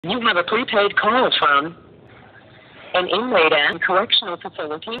You have a prepaid call from an inmate at Correctional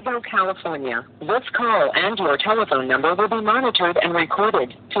Facility, California. This call and your telephone number will be monitored and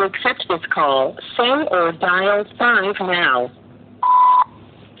recorded. To accept this call, say or dial 5 now.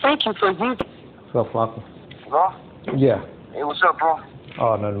 Thank you for using... What's up, Flaco? Bro? Yeah. Hey, what's up, bro?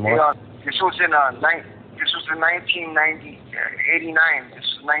 Oh, nothing more. Hey, this was in 1989. This was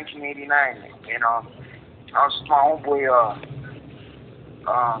 1989, and I was with my homeboy.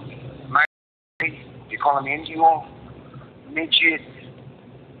 They call him Indio, midget.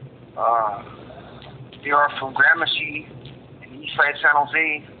 They are from Gramercy in East Side San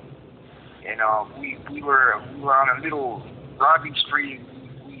Jose, and we were on a little robbing spree.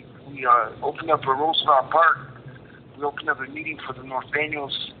 We opened up a Roosevelt Park. We opened up a meeting for the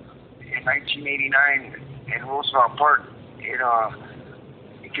Norteños in 1989 in Roosevelt Park. It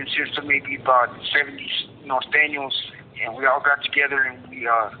consists of maybe about 70 Norteños, and we all got together and we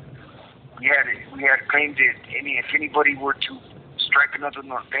had claimed that if anybody were to strike another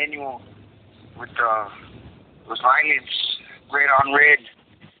Norteño with violence, red on red,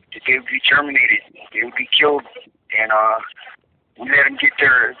 that they would be terminated, they would be killed, and we let them get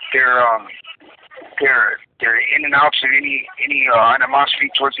their in and outs of any animosity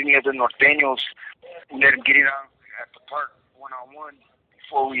towards any other Norteños. We let them get it out at the park one-on-one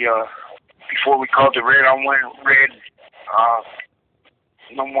before we called the red on red.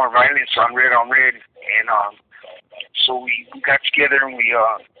 No more violence on red, and so we got together and we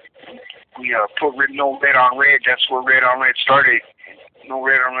put no red on red. That's where red on red started. No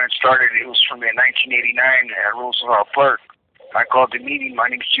red on red started. It was from 1989 at Roosevelt Park. I called the meeting. My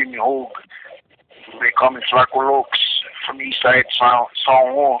name is Jimmy Hogue. They call me Flaco from East Side San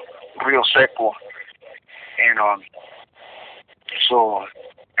Juan, Rio Seco, and so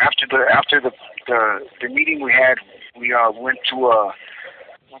after the meeting we had, we went to a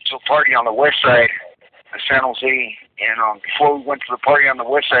party on the west side of San Jose, and before we went to the party on the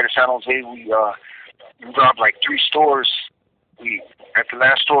west side of San Jose, we robbed like 3 stores. At the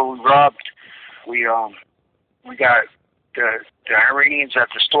last store we robbed, we got the Iranians at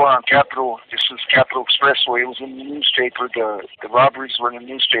the store on Capitol. This was Capitol Expressway. It was in the newspaper. The robberies were in the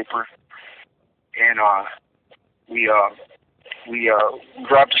newspaper, and we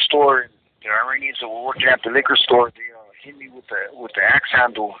robbed the store. The Iranians that were working at the liquor store, they hit me with the axe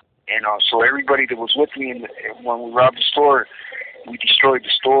handle, and so everybody that was with me when we robbed the store, we destroyed the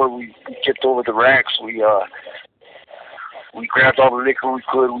store. We tipped over the racks. We grabbed all the liquor we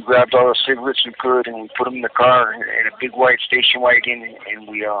could. We grabbed all the cigarettes we could, and we put them in the car in a big white station wagon. And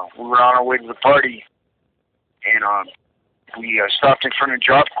we were on our way to the party. And we stopped in front of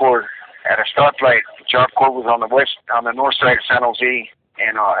Job Corps at a stoplight. Job Corps was on the north side of San Jose,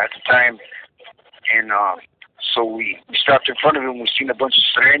 and at the time. And so we stopped in front of him. We seen a bunch of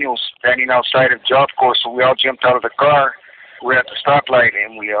Serenios standing outside of Job Corps, so we all jumped out of the car. We're at the stoplight,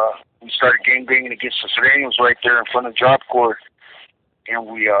 and we started gangbanging against the Serenios right there in front of Job Corps. And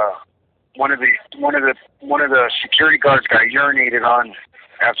one of the security guards got urinated on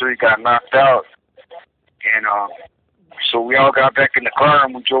after he got knocked out. And so we all got back in the car,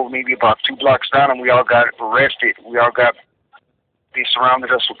 and we drove maybe about 2 blocks down, and we all got arrested. They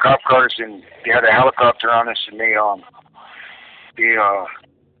surrounded us with cop cars, and they had a helicopter on us, and they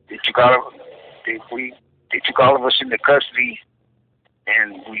took all of us into custody,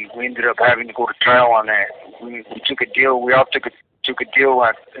 and we ended up having to go to trial on that. We took a deal. We all took a deal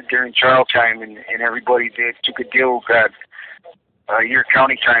during trial time, and everybody took a deal, got a year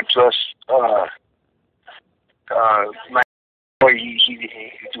county time plus.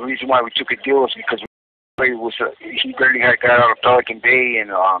 The reason why we took a deal is because he barely had got out of Pelican Bay,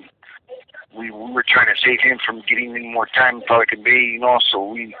 and we were trying to save him from getting any more time in Pelican Bay, so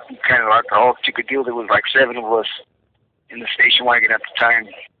we kind of all took a deal. There was like 7 of us in the station wagon at the time,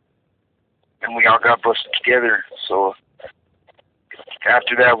 and we all got busted together. So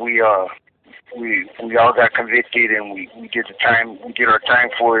after that, we all got convicted, and we did the time. We did our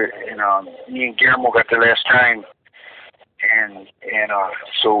time for it, and me and Guillermo got the last time, and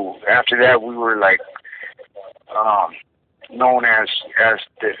so after that, we were like known as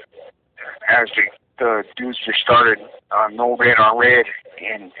the dudes that started No Red on Red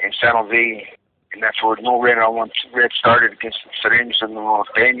in San Jose, and that's where No Red on Red started against the Serenios and the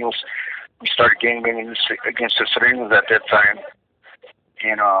Norteños. We started gangbanging against the Serenios at that time,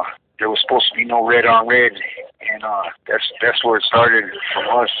 and there was supposed to be no red on red, and that's where it started from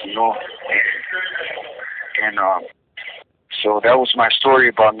us, and so that was my story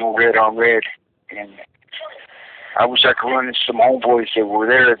about no red on red, and I wish I could run into some homeboys that were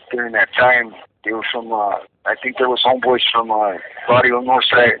there during that time They were from, I think there was homeboys from Barrio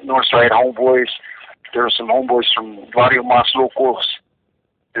Northside homeboys. There were some homeboys from Barrio Mas Locos.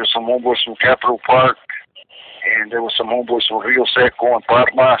 There were some homeboys from Capitol Park. And there were some homeboys from Rio Seco and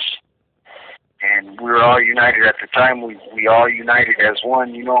Parmas. And we were all united at the time. We all united as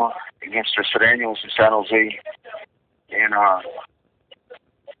one, you know, against the Serenos in San Jose. And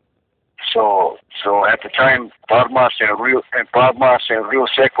so at the time, Parmas and Rio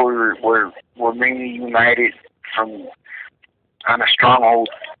Seco were mainly united on a stronghold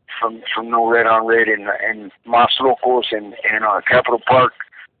from no red on red, and Mas Locos and Capitol Park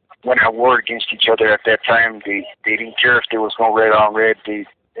went at war against each other at that time. They didn't care if there was no red on red.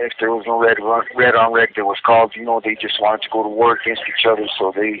 If there was no red on red that was called, you know, they just wanted to go to war against each other.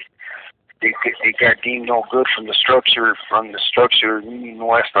 So they got deemed no good from the structure, meaning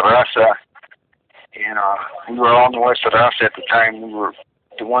Nuestra Raza. And we were all Nuestra Raza at the time. We were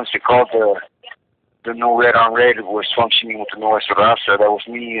the ones that called the no red on red was functioning with the Nuestra Raza. That was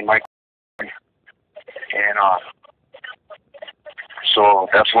me and Mike. And so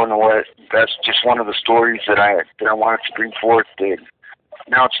that's just one of the stories that I wanted to bring forth. That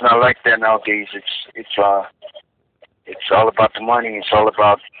now it's not like that nowadays. It's all about the money. It's all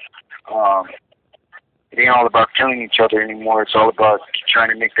about it ain't all about killing each other anymore. It's all about trying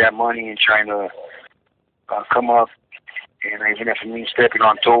to make that money and trying to come up. And even if it means stepping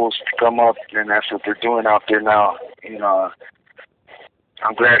on toes to come up, then that's what they're doing out there now. And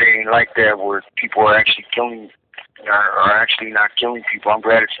I'm glad it ain't like that where people are actually are actually not killing people. I'm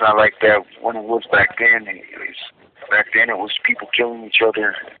glad it's not like that when it was back then. Back then it was people killing each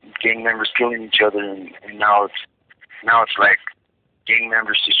other, gang members killing each other, and now it's like gang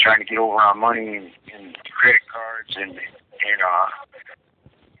members just trying to get over on money and credit cards and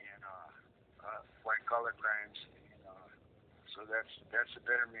white collar crimes. So that's the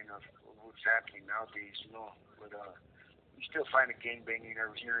betterment of what's happening nowadays, you know. But you still find a gang banging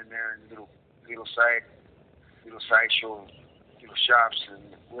here and there in little sideshow, little shops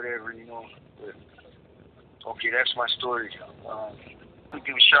and whatever, you know. But okay, that's my story. I want to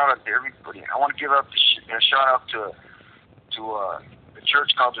give a shout out to everybody. I want to give a shout out to the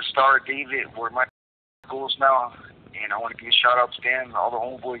church called the Star of David, where my goes now. And I want to give a shout out to them, all the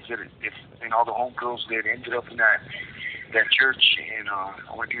homeboys and all the homegirls that ended up in that church. And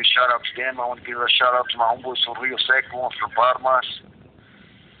I want to give a shout out to them. I want to give a shout out to my homeboys from Rio Seco and from Parmas.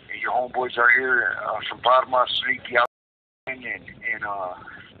 And your homeboys are here from Parmas, Ricky, and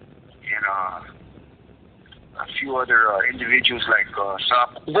a few other individuals like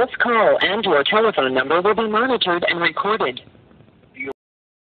Sap. This call and your telephone number will be monitored and recorded. And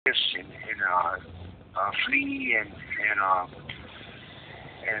Flea and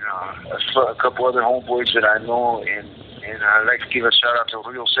a couple other homeboys that I know, and I'd like to give a shout out to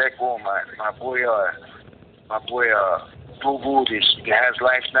Rio Seco, my boy Boo Boo, that has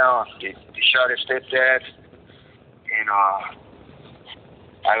life now. They shot his stepdad, and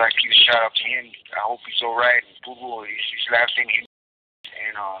I'd like to give a shout out to him. I hope he's alright. Boo Boo, his last name,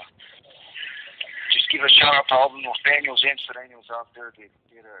 and just give a shout out to all the Norteños and Sereños out there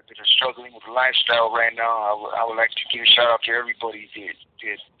that are struggling with the lifestyle right now. I would like to give a shout out to everybody that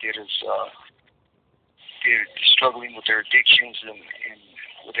is struggling with their addictions and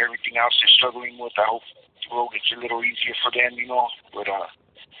with everything else they're struggling with. I hope the road gets a little easier for them, you know. But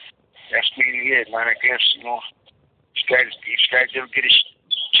that's mainly it, man. I guess, you know, if you guys ever get a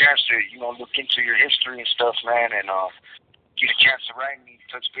chance to, you know, look into your history and stuff, man, and get a chance to write me,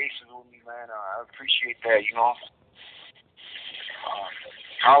 touch bases with me, man, I appreciate that, you know.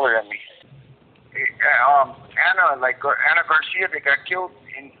 Holler at me. Anna Garcia, that got killed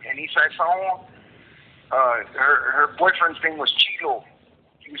in Eastside San Juan, her boyfriend's name was Chilo.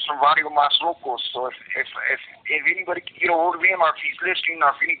 He was from Barrio Mas Locos. So if anybody can get a hold of him, or if he's listening, or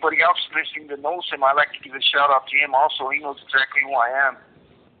if anybody else is listening that knows him, I'd like to give a shout out to him also. He knows exactly who I am.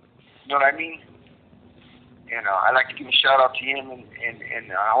 You know what I mean? And I'd like to give a shout out to him,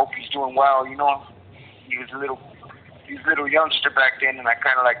 and I hope he's doing well, you know. He was a little youngster back then, and I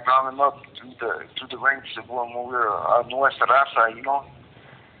kind of like brought him up through the ranks of when we were Nuestra Raza, you know.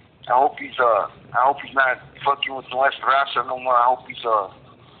 I hope he's not fucking with Nuestra Raza no more. I hope he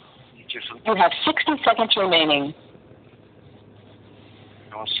just. You have 60 seconds remaining.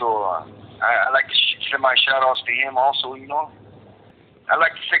 You know, so I like to send my shout outs to him also, you know. I'd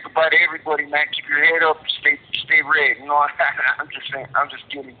like to say goodbye to everybody, man. Keep your head up, stay red. You know, I'm just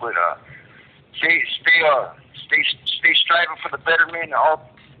kidding, but stay striving for the betterment.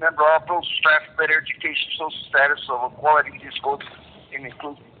 Remember, all those who strive for better education, social status, of equality, just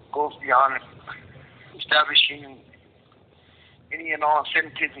goes beyond establishing any and all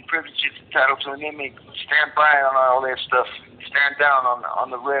incentives and privileges entitled to an inmate. Stand by on all that stuff. Stand down on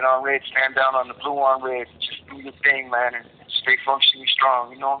the red on red. Stand down on the blue on red. Just do your thing, man, and stay functionally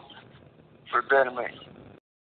strong, you know, for betterment.